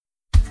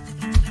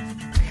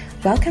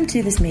Welcome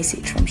to this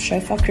message from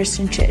Shofar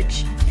Christian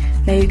Church.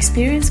 May you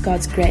experience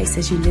God's grace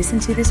as you listen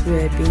to this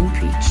word being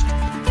preached.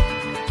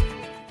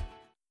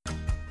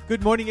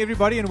 Good morning,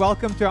 everybody, and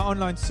welcome to our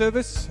online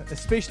service,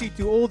 especially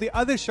to all the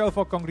other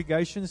Shofar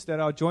congregations that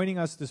are joining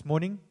us this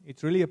morning.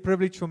 It's really a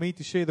privilege for me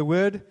to share the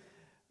word.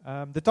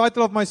 The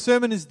title of my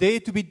sermon is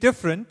Dare to be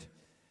Different,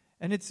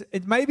 and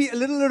it may be a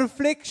little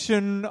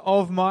reflection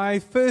of my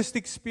first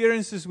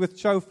experiences with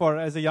Shofar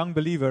as a young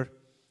believer.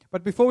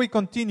 But before we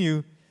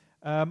continue,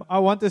 I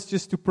want us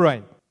just to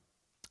pray.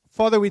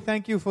 Father, we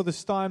thank you for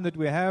this time that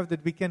we have,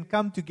 that we can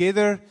come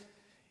together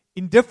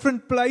in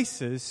different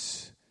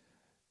places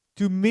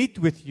to meet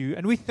with you.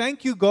 And we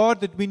thank you,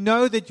 God, that we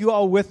know that you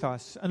are with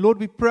us. And Lord,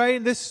 we pray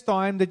in this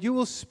time that you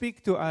will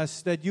speak to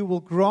us, that you will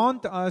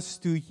grant us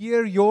to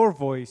hear your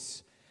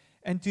voice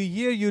and to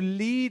hear you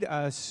lead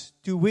us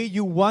to where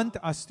you want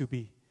us to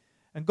be.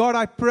 And God,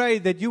 I pray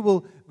that you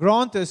will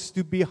grant us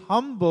to be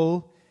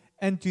humble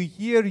and to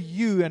hear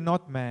you and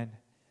not man.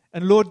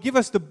 And Lord, give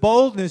us the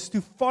boldness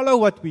to follow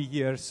what we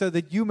hear so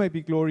that you may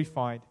be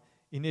glorified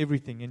in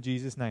everything. In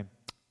Jesus' name.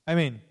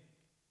 Amen.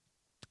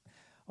 I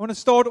want to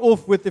start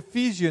off with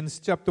Ephesians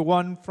chapter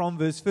 1 from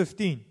verse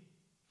 15.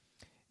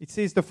 It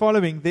says the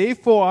following: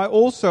 Therefore I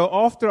also,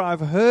 after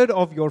I've heard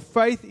of your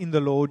faith in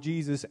the Lord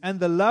Jesus and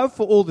the love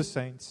for all the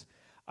saints,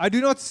 I do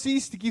not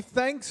cease to give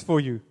thanks for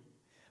you,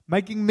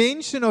 making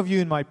mention of you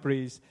in my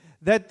prayers,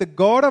 that the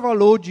God of our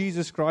Lord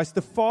Jesus Christ,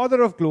 the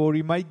Father of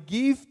glory, may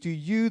give to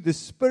you the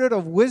spirit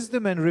of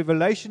wisdom and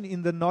revelation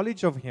in the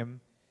knowledge of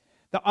Him,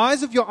 the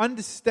eyes of your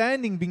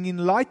understanding being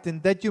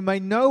enlightened, that you may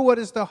know what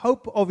is the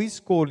hope of His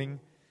calling,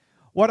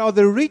 what are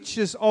the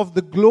riches of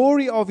the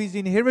glory of His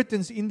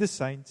inheritance in the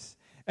saints,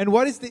 and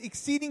what is the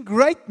exceeding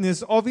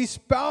greatness of His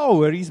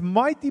power, His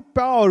mighty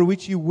power,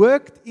 which He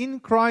worked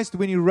in Christ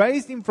when He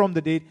raised Him from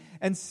the dead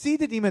and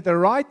seated Him at the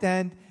right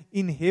hand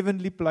in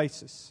heavenly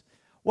places.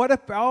 What a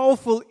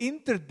powerful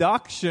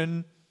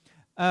introduction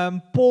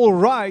Paul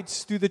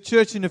writes to the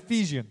church in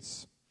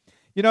Ephesians.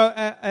 You know,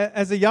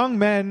 as a young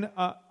man,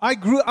 I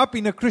grew up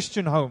in a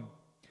Christian home.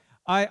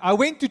 I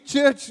went to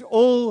church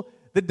all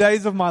the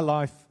days of my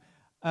life.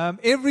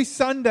 Every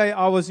Sunday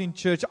I was in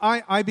church.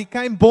 I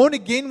became born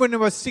again when I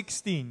was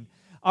 16.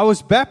 I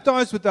was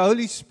baptized with the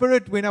Holy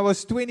Spirit when I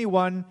was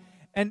 21.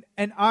 And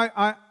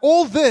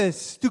all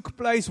this took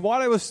place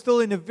while I was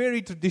still in a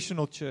very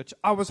traditional church.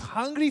 I was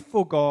hungry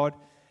for God.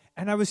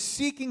 And I was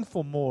seeking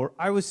for more.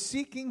 I was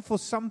seeking for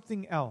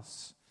something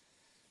else.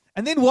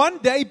 And then one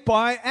day,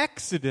 by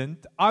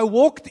accident, I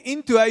walked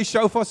into a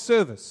shofar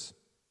service.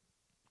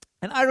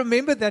 And I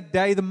remember that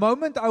day, the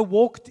moment I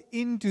walked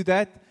into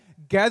that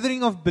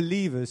gathering of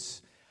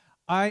believers,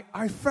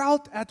 I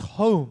felt at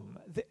home.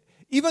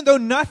 Even though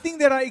nothing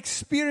that I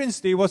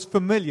experienced there was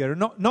familiar,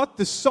 not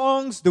the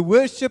songs, the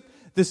worship,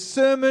 the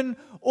sermon,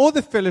 or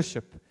the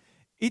fellowship.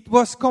 It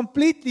was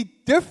completely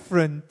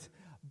different.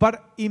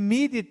 But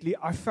immediately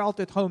I felt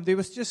at home. There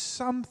was just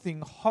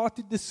something hard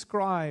to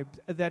describe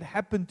that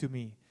happened to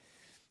me.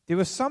 There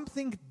was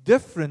something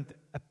different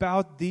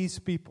about these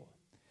people.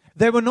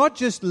 They were not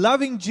just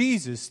loving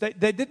Jesus.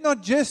 They did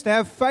not just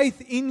have faith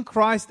in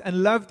Christ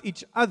and loved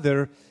each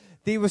other.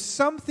 There was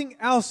something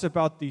else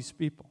about these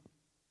people.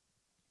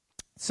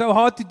 So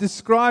hard to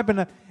describe,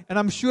 and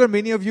I'm sure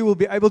many of you will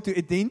be able to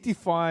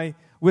identify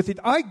with it.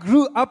 I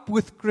grew up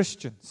with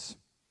Christians.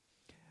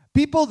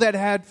 People that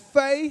had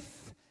faith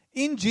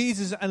in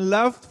Jesus and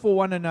loved for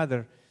one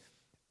another.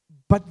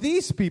 But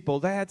these people,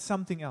 they had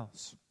something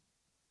else.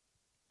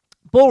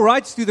 Paul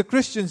writes to the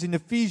Christians in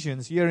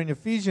Ephesians, here in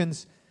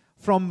Ephesians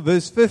from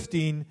verse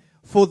 15,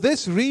 For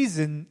this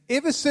reason,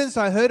 ever since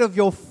I heard of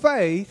your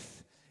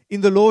faith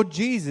in the Lord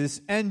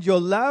Jesus and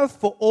your love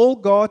for all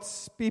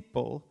God's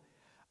people,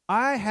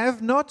 I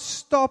have not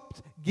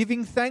stopped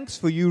giving thanks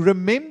for you,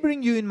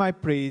 remembering you in my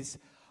prayers.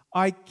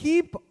 I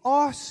keep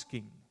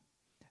asking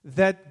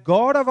that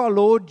God of our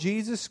Lord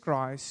Jesus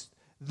Christ,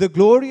 the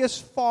glorious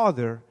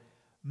Father,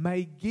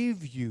 may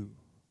give you.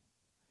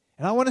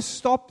 And I want to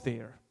stop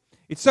there.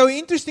 It's so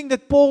interesting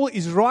that Paul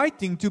is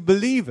writing to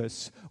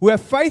believers who have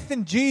faith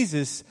in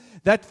Jesus,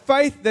 that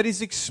faith that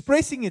is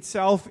expressing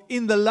itself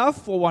in the love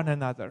for one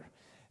another,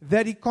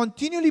 that he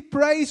continually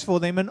prays for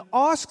them and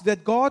asks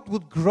that God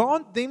would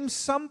grant them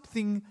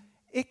something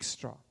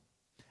extra,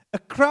 a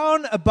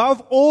crown above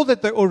all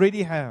that they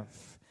already have.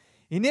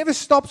 He never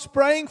stops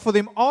praying for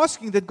them,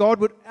 asking that God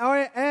would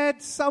add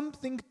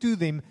something to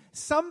them,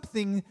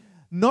 something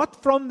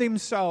not from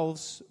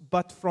themselves,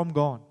 but from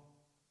God.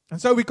 And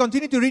so we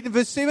continue to read in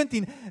verse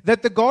 17,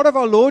 that the God of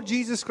our Lord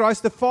Jesus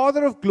Christ, the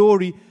Father of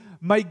glory,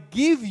 may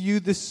give you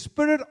the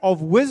spirit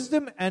of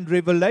wisdom and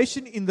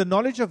revelation in the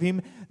knowledge of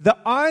Him, the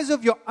eyes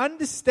of your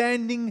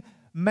understanding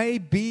may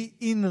be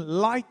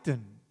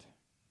enlightened.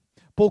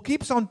 Paul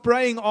keeps on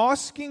praying,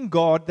 asking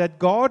God that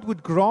God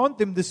would grant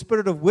them the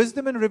spirit of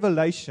wisdom and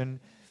revelation.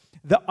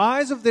 The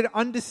eyes of their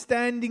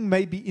understanding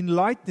may be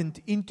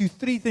enlightened into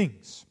three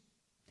things.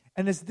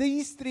 And it's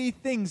these three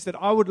things that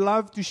I would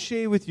love to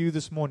share with you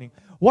this morning.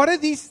 What are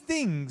these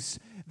things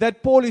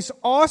that Paul is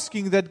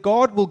asking that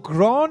God will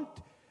grant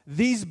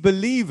these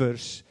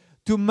believers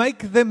to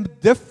make them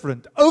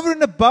different, over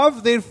and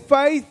above their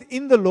faith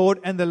in the Lord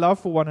and the love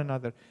for one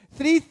another.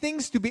 3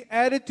 things to be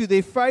added to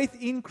their faith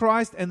in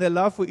Christ and their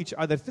love for each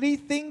other. 3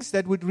 things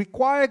that would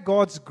require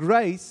God's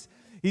grace,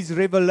 His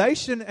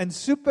revelation and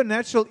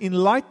supernatural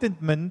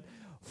enlightenment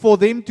for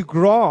them to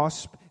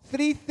grasp.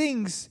 3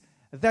 things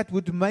that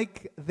would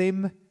make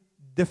them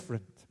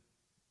different.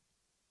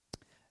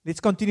 Let's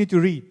continue to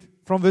read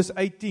from verse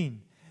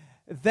 18.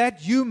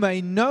 That you may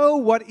know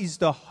what is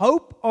the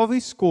hope of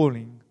His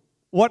calling,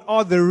 what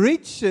are the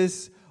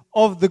riches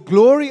of the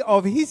glory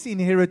of His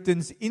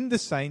inheritance in the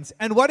saints,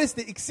 and what is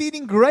the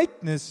exceeding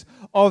greatness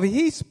of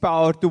His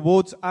power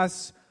towards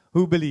us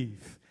who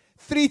believe.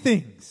 3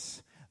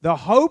 things. The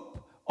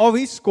hope of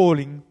His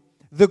calling,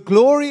 the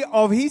glory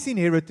of His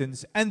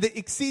inheritance, and the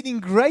exceeding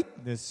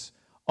greatness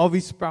of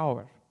His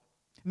power.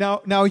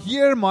 Now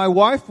here my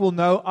wife will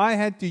know I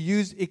had to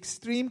use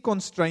extreme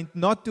constraint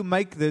not to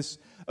make this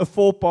a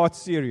 4-part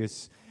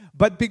series.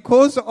 But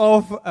because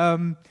of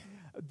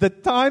the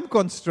time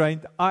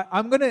constraint,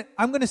 I'm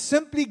gonna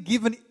simply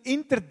give an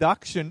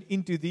introduction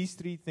into these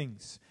 3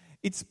 things.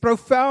 It's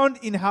profound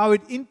in how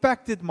it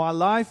impacted my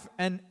life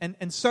and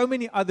so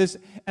many others.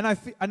 And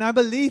I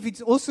believe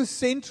it's also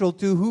central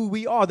to who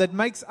we are. That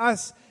makes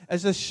us,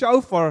 as a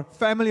Shofar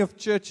family of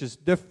churches,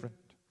 different.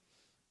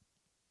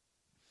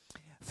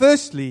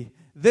 Firstly,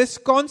 this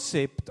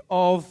concept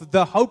of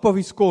the hope of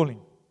His calling.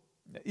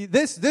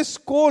 This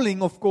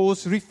calling, of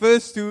course,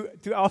 refers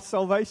to our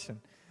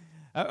salvation.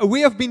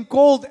 We have been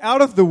called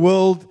out of the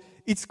world,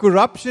 its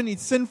corruption,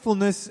 its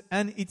sinfulness,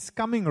 and its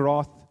coming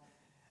wrath.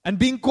 And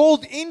being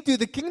called into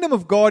the kingdom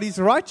of God is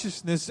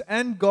righteousness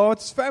and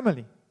God's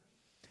family.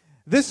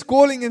 This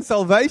calling and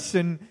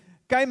salvation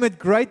came at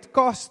great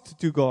cost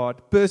to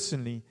God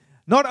personally.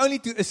 Not only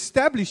to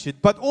establish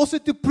it, but also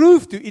to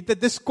prove to it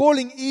that this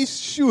calling is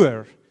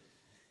sure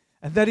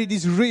and that it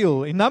is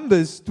real. In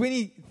Numbers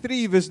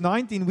 23 verse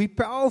 19, we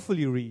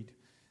powerfully read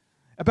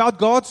about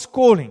God's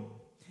calling.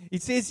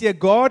 It says here,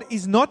 God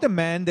is not a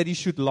man that He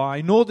should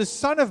lie, nor the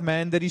Son of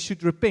Man that He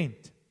should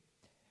repent.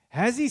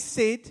 Has He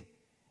said,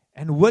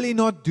 and will He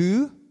not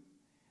do?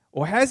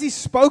 Or has He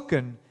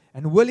spoken,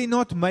 and will He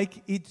not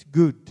make it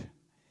good?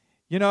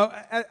 You know,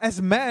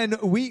 as man,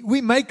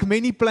 we make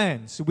many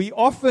plans. We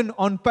often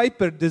on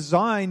paper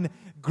design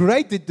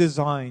great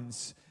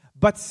designs,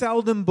 but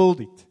seldom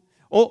build it.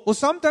 Or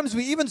sometimes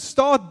we even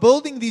start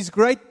building these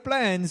great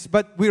plans,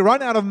 but we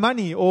run out of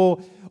money,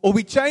 or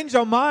we change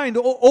our mind,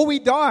 or we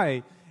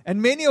die.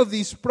 And many of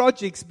these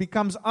projects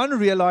becomes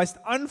unrealized,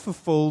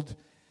 unfulfilled,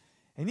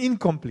 and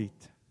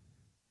incomplete.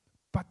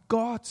 But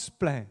God's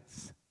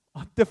plans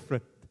are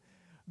different.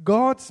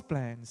 God's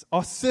plans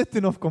are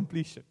certain of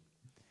completion.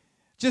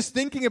 Just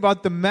thinking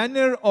about the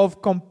manner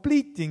of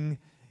completing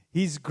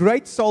His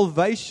great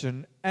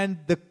salvation and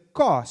the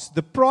cost,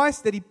 the price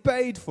that He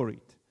paid for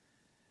it.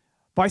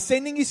 By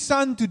sending His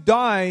Son to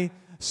die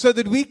so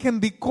that we can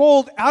be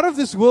called out of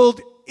this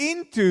world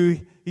into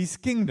His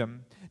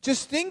kingdom.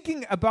 Just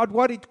thinking about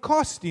what it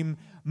cost Him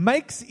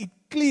makes it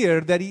clear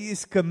that He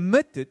is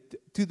committed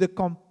to the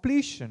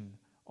completion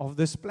of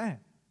this plan.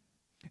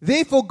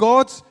 Therefore,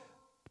 God's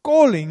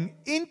calling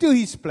into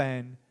His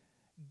plan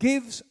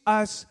gives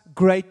us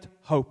great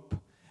hope.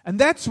 And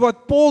that's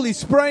what Paul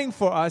is praying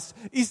for us,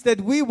 is that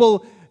we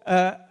will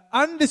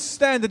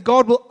understand, that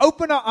God will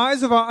open our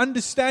eyes of our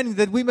understanding,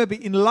 that we may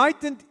be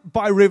enlightened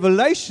by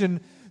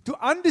revelation to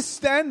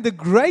understand the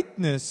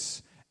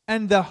greatness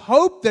and the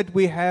hope that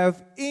we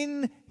have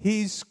in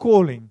His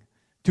calling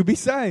to be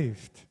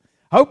saved.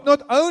 Hope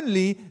not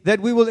only that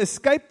we will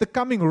escape the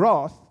coming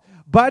wrath,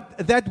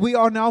 but that we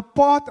are now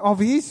part of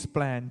His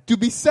plan to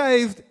be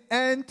saved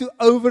and to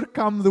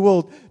overcome the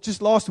world.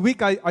 Just last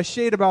week I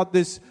shared about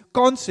this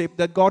concept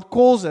that God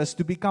calls us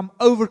to become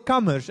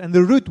overcomers, and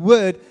the root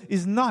word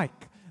is Nike.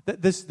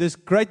 This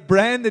great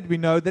brand that we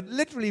know that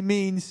literally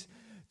means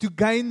to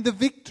gain the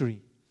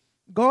victory.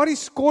 God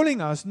is calling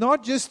us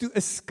not just to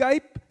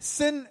escape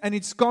sin and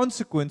its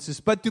consequences,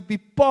 but to be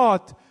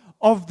part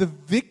of the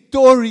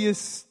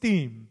victorious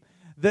team.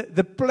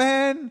 The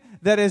plan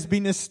that has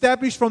been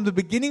established from the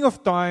beginning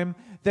of time,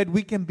 that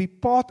we can be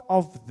part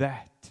of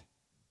that.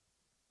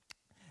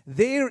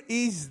 There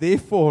is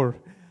therefore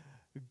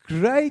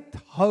great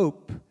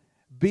hope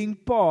being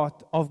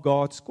part of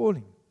God's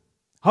calling.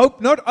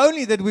 Hope not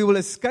only that we will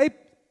escape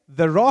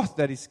the wrath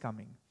that is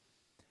coming,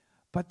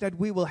 but that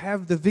we will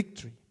have the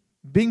victory,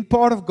 being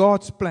part of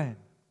God's plan.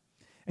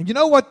 And you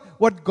know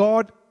what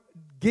God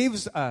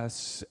gives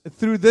us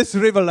through this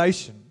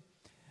revelation?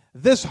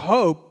 This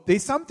hope,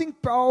 there's something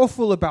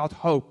powerful about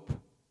hope.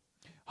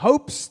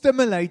 Hope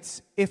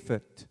stimulates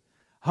effort.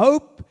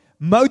 Hope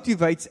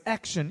motivates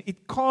action.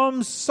 It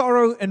calms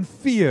sorrow and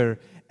fear,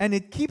 and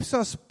it keeps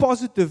us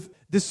positive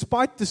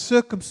despite the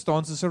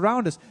circumstances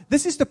around us.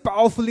 This is the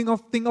powerful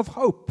thing of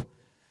hope.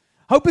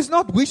 Hope is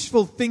not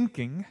wishful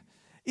thinking.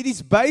 It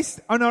is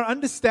based on our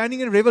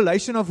understanding and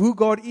revelation of who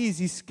God is,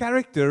 His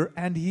character,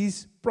 and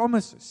His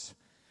promises.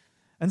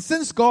 And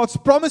since God's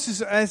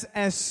promises are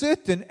as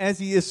certain as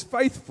He is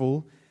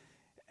faithful,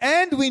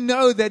 And we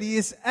know that He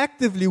is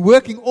actively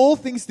working all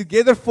things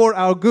together for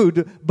our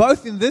good,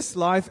 both in this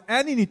life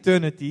and in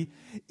eternity.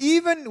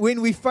 Even when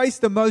we face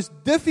the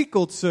most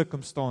difficult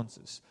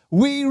circumstances,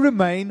 we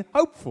remain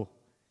hopeful.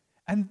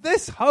 And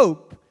this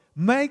hope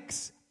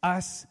makes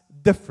us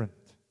different.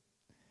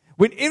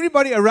 When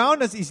everybody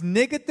around us is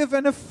negative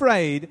and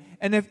afraid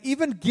and have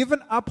even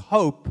given up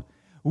hope,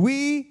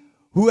 we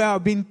who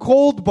have been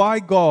called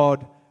by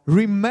God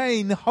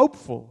remain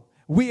hopeful.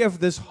 We have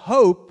this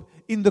hope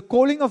in the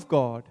calling of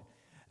God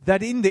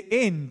that in the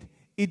end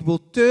it will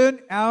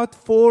turn out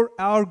for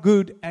our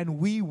good and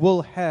we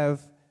will have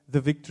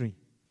the victory.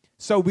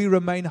 So we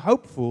remain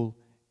hopeful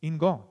in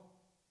God.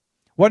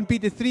 1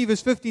 Peter 3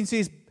 verse 15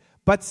 says,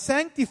 "But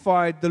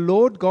sanctify the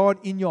Lord God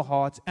in your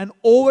hearts and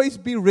always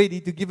be ready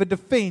to give a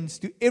defense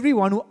to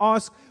everyone who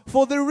asks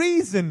for the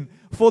reason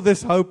for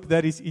this hope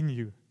that is in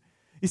you."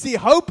 You see,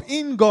 hope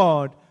in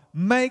God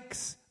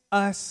makes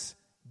us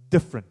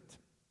different.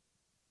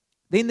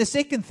 Then the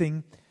second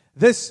thing,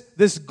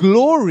 this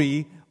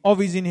glory of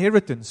His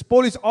inheritance.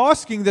 Paul is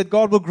asking that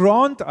God will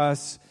grant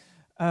us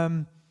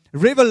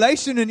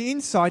revelation and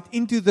insight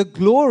into the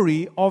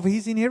glory of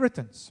His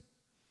inheritance.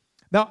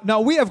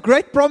 Now we have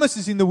great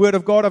promises in the Word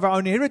of God of our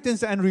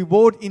inheritance and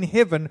reward in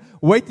heaven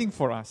waiting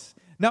for us.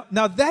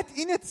 Now that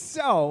in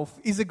itself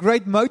is a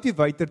great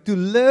motivator to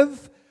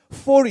live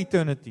for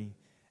eternity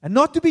and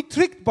not to be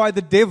tricked by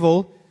the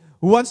devil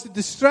who wants to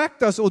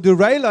distract us or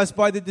derail us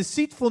by the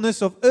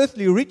deceitfulness of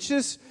earthly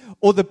riches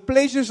or the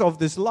pleasures of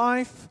this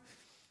life,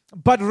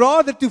 but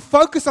rather to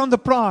focus on the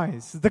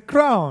prize, the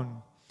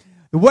crown,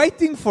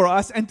 waiting for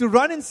us, and to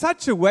run in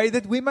such a way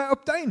that we may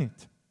obtain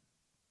it.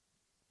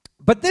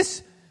 But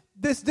this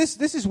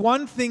is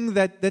one thing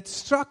that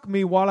struck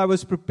me while I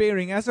was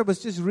preparing, as I was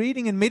just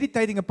reading and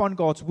meditating upon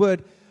God's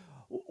Word.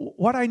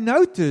 What I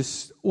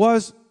noticed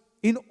was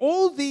in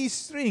all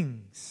these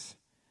things,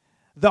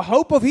 the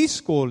hope of His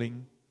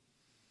calling,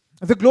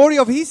 the glory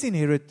of His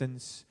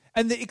inheritance,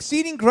 and the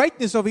exceeding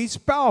greatness of His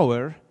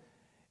power,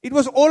 it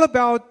was all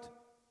about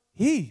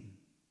Him.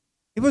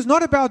 It was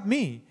not about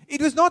me.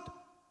 It was not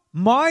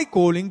my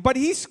calling, but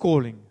His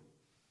calling.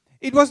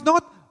 It was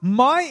not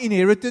my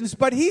inheritance,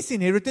 but His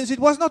inheritance. It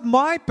was not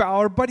my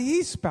power, but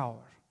His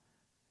power.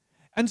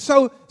 And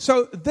so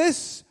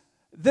this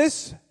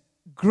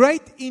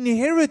great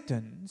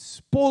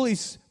inheritance Paul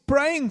is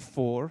praying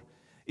for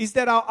is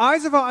that our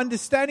eyes of our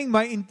understanding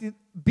may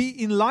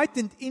be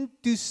enlightened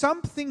into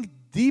something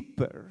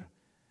deeper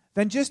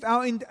than just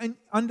our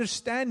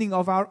understanding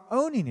of our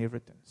own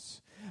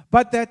inheritance,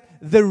 but that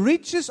the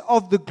riches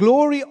of the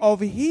glory of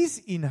His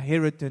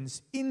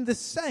inheritance in the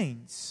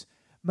saints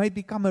may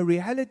become a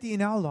reality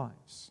in our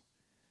lives.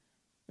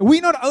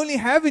 We not only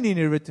have an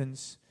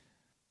inheritance,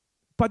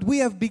 but we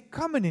have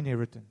become an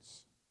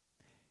inheritance.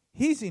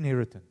 His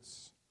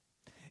inheritance.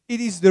 It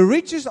is the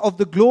riches of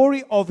the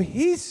glory of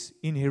His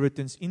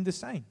inheritance in the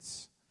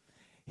saints.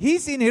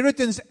 His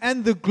inheritance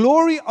and the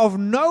glory of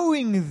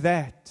knowing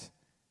that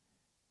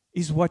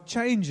is what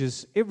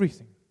changes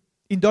everything.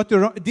 In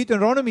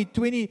Deuteronomy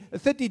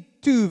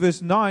 32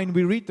 verse 9,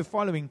 we read the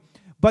following: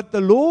 "But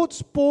the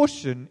Lord's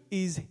portion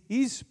is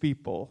His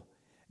people.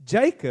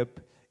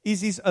 Jacob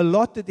is His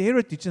allotted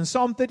heritage." In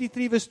Psalm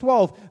 33 verse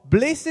 12,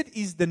 "Blessed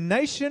is the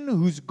nation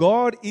whose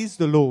God is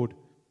the Lord,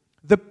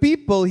 the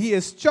people He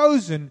has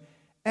chosen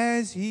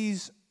as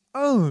His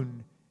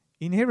own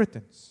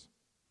inheritance."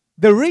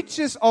 The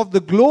riches of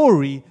the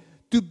glory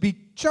to be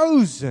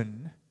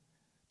chosen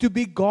to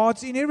be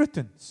God's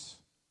inheritance.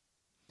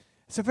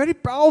 It's a very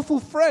powerful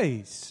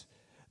phrase,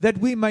 that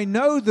we may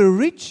know the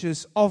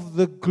riches of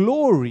the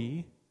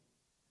glory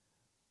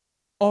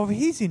of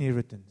His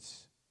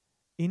inheritance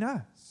in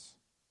us.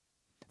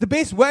 The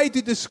best way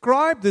to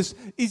describe this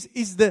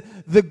is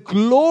the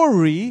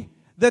glory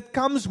that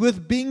comes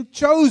with being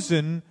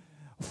chosen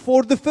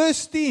for the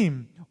first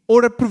team,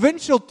 or a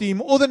provincial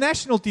team, or the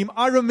national team.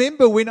 I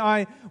remember when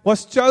I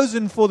was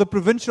chosen for the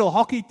provincial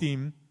hockey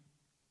team,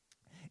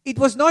 it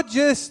was not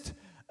just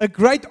a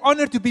great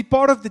honor to be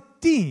part of the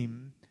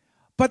team,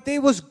 but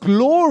there was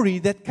glory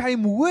that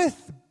came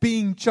with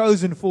being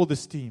chosen for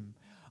this team.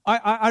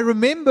 I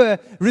remember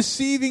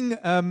receiving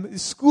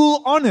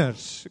school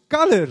honors,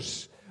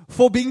 colors,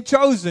 for being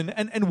chosen,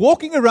 and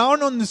walking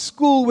around on the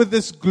school with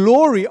this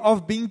glory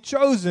of being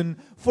chosen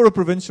for a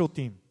provincial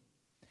team.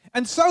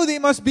 And so there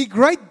must be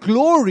great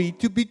glory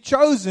to be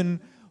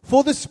chosen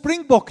for the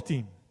Springbok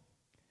team.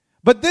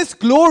 But this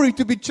glory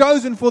to be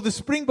chosen for the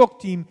Springbok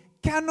team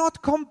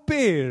cannot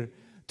compare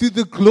to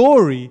the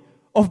glory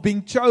of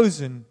being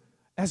chosen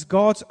as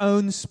God's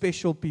own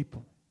special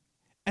people.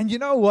 And you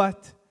know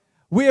what?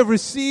 We have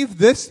received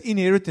this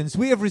inheritance.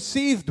 We have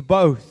received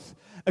both.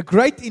 A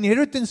great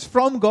inheritance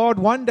from God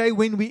one day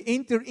when we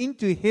enter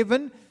into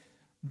heaven,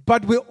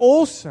 but we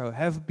also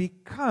have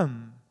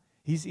become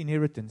His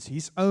inheritance,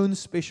 His own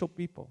special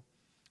people.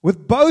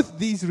 With both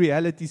these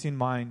realities in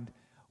mind,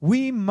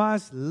 we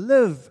must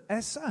live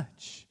as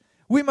such.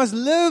 We must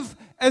live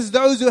as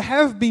those who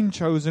have been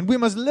chosen. We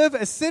must live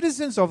as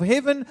citizens of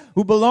heaven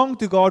who belong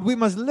to God. We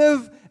must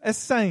live as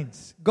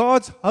saints,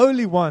 God's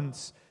holy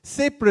ones,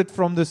 separate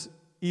from this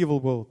evil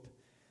world.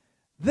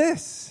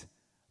 This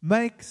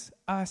makes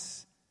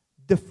us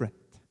different.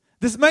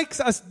 This makes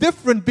us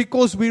different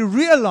because we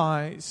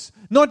realize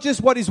not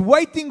just what is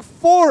waiting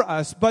for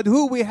us, but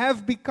who we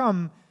have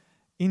become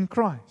in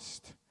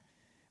Christ.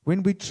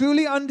 When we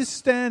truly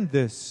understand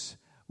this,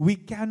 we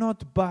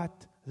cannot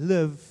but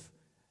live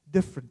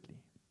differently.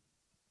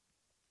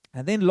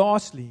 And then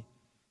lastly,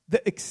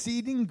 the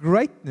exceeding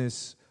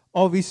greatness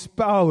of His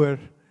power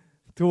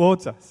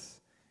towards us.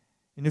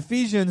 In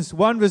Ephesians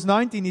 1 verse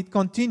 19, it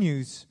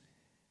continues,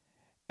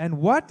 and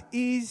what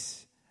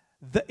is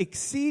the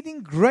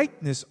exceeding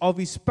greatness of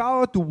His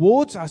power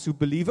towards us who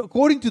believe,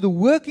 according to the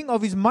working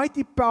of His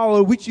mighty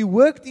power, which He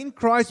worked in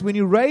Christ when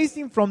He raised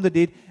Him from the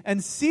dead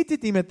and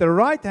seated Him at the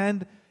right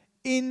hand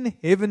in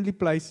heavenly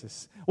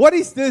places. What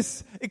is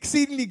this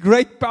exceedingly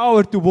great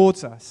power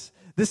towards us?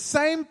 The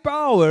same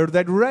power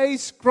that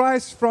raised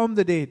Christ from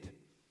the dead.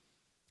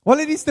 Well,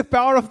 it is the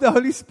power of the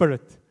Holy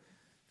Spirit.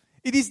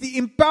 It is the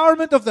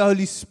empowerment of the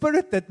Holy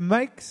Spirit that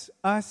makes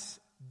us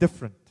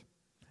different.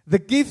 The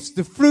gifts,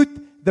 the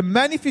fruit, the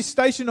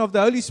manifestation of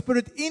the Holy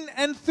Spirit in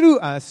and through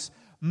us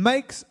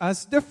makes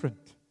us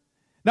different.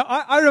 Now,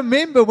 I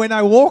remember when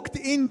I walked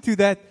into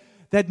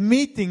that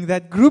meeting,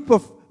 that group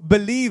of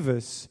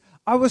believers,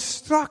 I was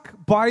struck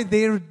by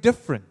their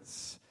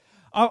difference.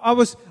 I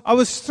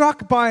was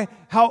struck by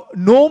how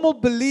normal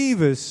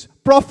believers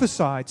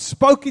prophesied,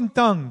 spoke in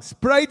tongues,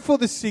 prayed for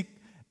the sick,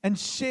 and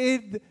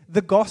shared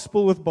the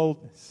gospel with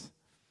boldness.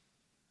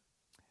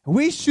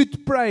 We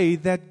should pray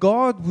that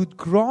God would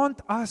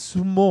grant us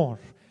more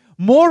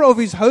of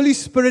His Holy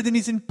Spirit and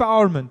His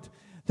empowerment,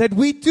 that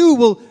we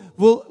too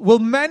will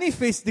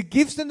manifest the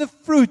gifts and the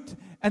fruit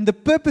and the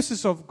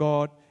purposes of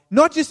God,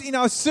 not just in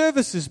our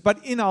services,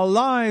 but in our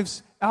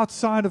lives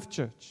outside of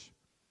church.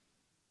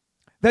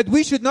 That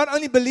we should not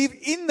only believe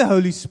in the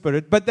Holy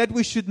Spirit, but that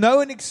we should know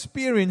and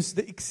experience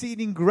the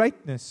exceeding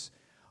greatness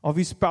of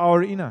His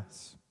power in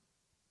us.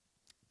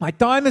 My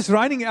time is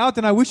running out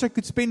and I wish I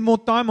could spend more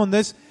time on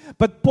this,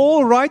 but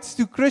Paul writes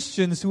to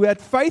Christians who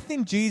had faith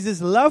in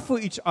Jesus, love for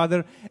each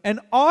other, and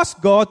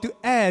asked God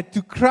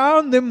to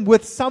crown them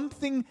with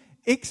something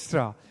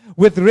extra,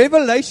 with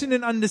revelation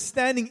and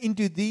understanding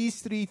into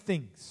these three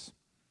things.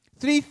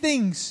 Three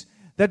things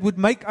that would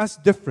make us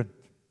different.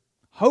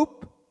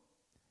 Hope,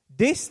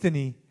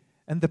 destiny,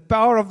 and the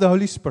power of the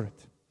Holy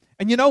Spirit.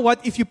 And you know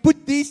what? If you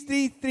put these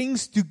three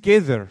things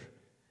together,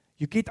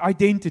 you get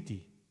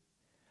identity.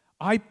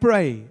 I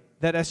pray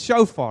that as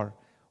Shofar,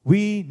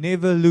 we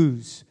never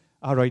lose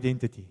our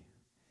identity.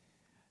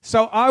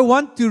 So I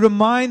want to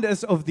remind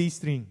us of these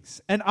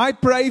things. And I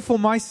pray for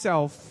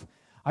myself.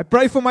 I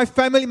pray for my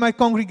family, my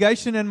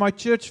congregation, and my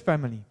church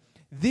family.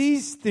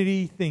 These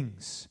three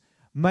things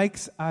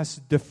makes us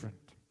different.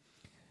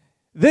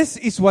 This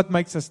is what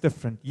makes us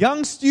different.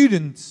 Young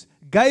students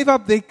gave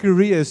up their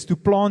careers to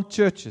plant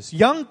churches.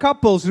 Young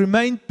couples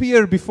remained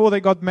pure before they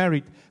got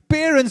married.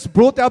 Parents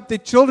brought up their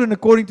children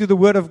according to the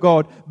Word of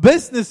God.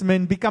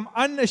 Businessmen become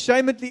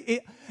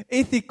unashamedly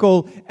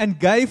ethical and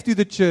gave to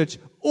the church.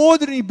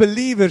 Ordinary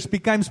believers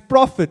became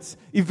prophets,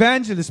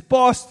 evangelists,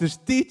 pastors,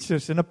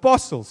 teachers, and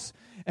apostles.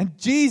 And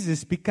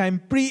Jesus became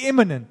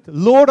preeminent,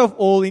 Lord of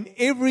all in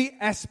every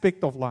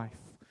aspect of life.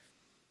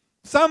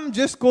 Some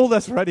just called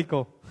us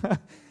radical.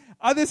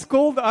 Others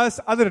called us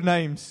other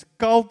names,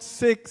 cult,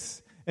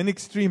 sects, and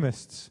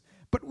extremists.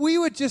 But we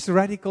were just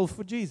radical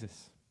for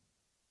Jesus.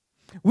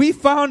 We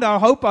found our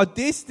hope, our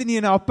destiny,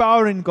 and our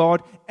power in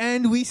God,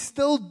 and we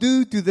still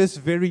do to this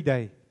very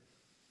day.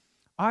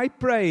 I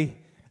pray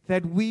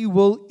that we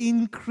will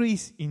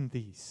increase in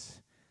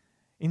these,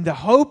 in the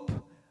hope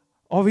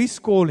of His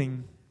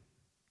calling,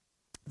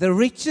 the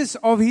riches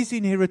of His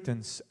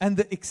inheritance, and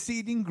the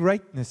exceeding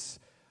greatness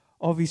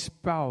of His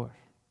power.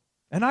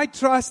 And I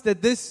trust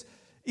that this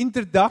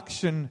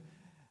introduction,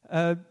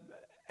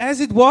 as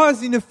it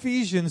was in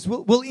Ephesians,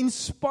 will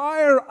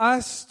inspire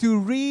us to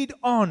read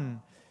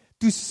on,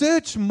 to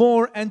search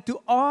more, and to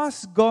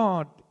ask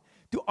God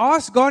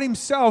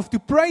Himself, to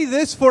pray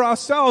this for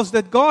ourselves,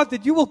 that God,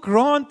 that You will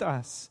grant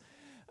us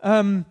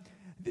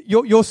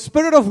your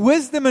spirit of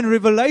wisdom and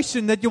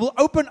revelation, that You will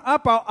open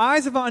up our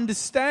eyes of our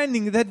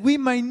understanding, that we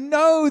may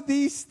know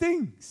these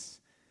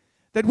things,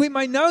 that we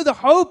may know the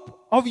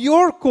hope of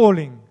Your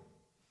calling,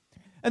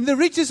 and the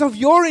riches of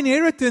Your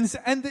inheritance,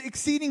 and the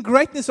exceeding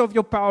greatness of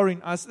Your power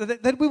in us,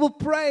 that we will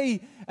pray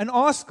and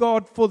ask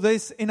God for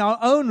this in our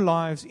own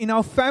lives, in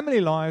our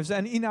family lives,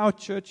 and in our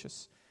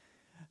churches,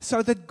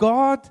 so that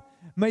God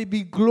may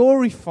be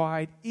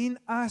glorified in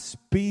us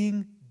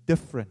being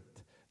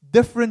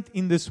different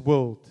in this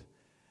world,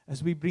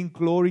 as we bring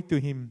glory to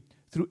Him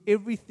through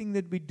everything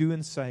that we do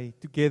and say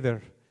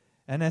together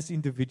and as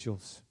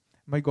individuals.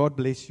 May God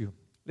bless you.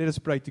 Let us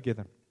pray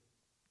together.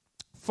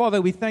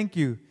 Father, we thank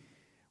You.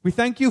 We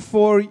thank You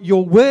for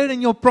Your word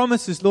and Your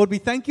promises, Lord. We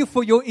thank You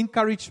for Your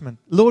encouragement.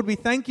 Lord, we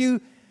thank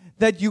You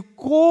that You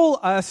call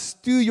us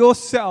to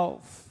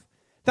Yourself.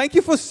 Thank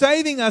You for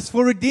saving us,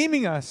 for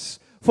redeeming us,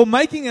 for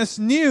making us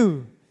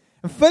new,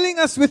 and filling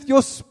us with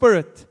Your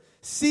Spirit,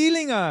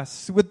 sealing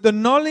us with the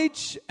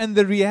knowledge and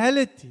the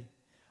reality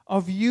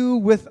of you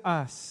with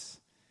us.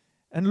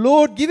 And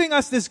Lord, giving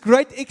us this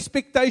great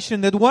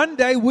expectation that one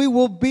day we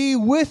will be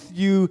with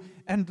you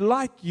and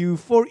like you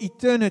for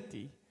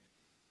eternity.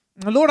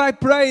 And Lord, I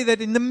pray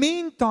that in the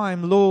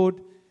meantime,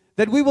 Lord,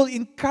 that we will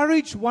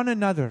encourage one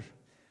another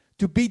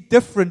to be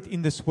different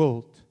in this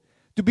world,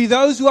 to be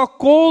those who are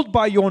called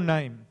by your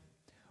name,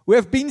 who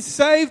have been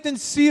saved and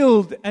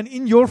sealed and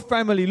in your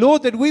family.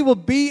 Lord, that we will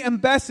be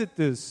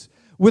ambassadors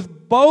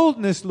with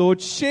boldness,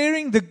 Lord,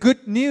 sharing the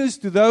good news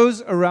to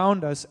those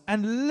around us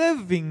and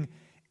living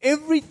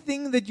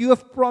everything that you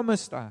have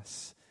promised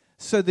us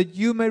so that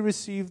you may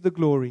receive the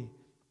glory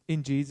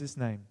in Jesus'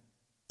 name.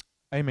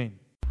 Amen.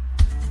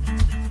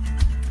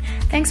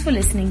 Thanks for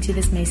listening to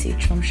this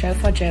message from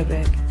Shofar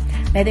Joburg.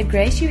 May the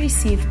grace you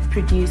received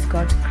produce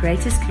God's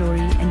greatest glory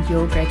and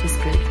your greatest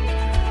good.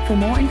 For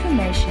more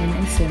information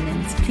and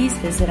sermons, please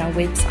visit our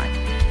website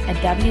at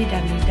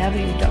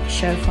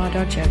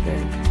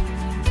www.shofar.joburg.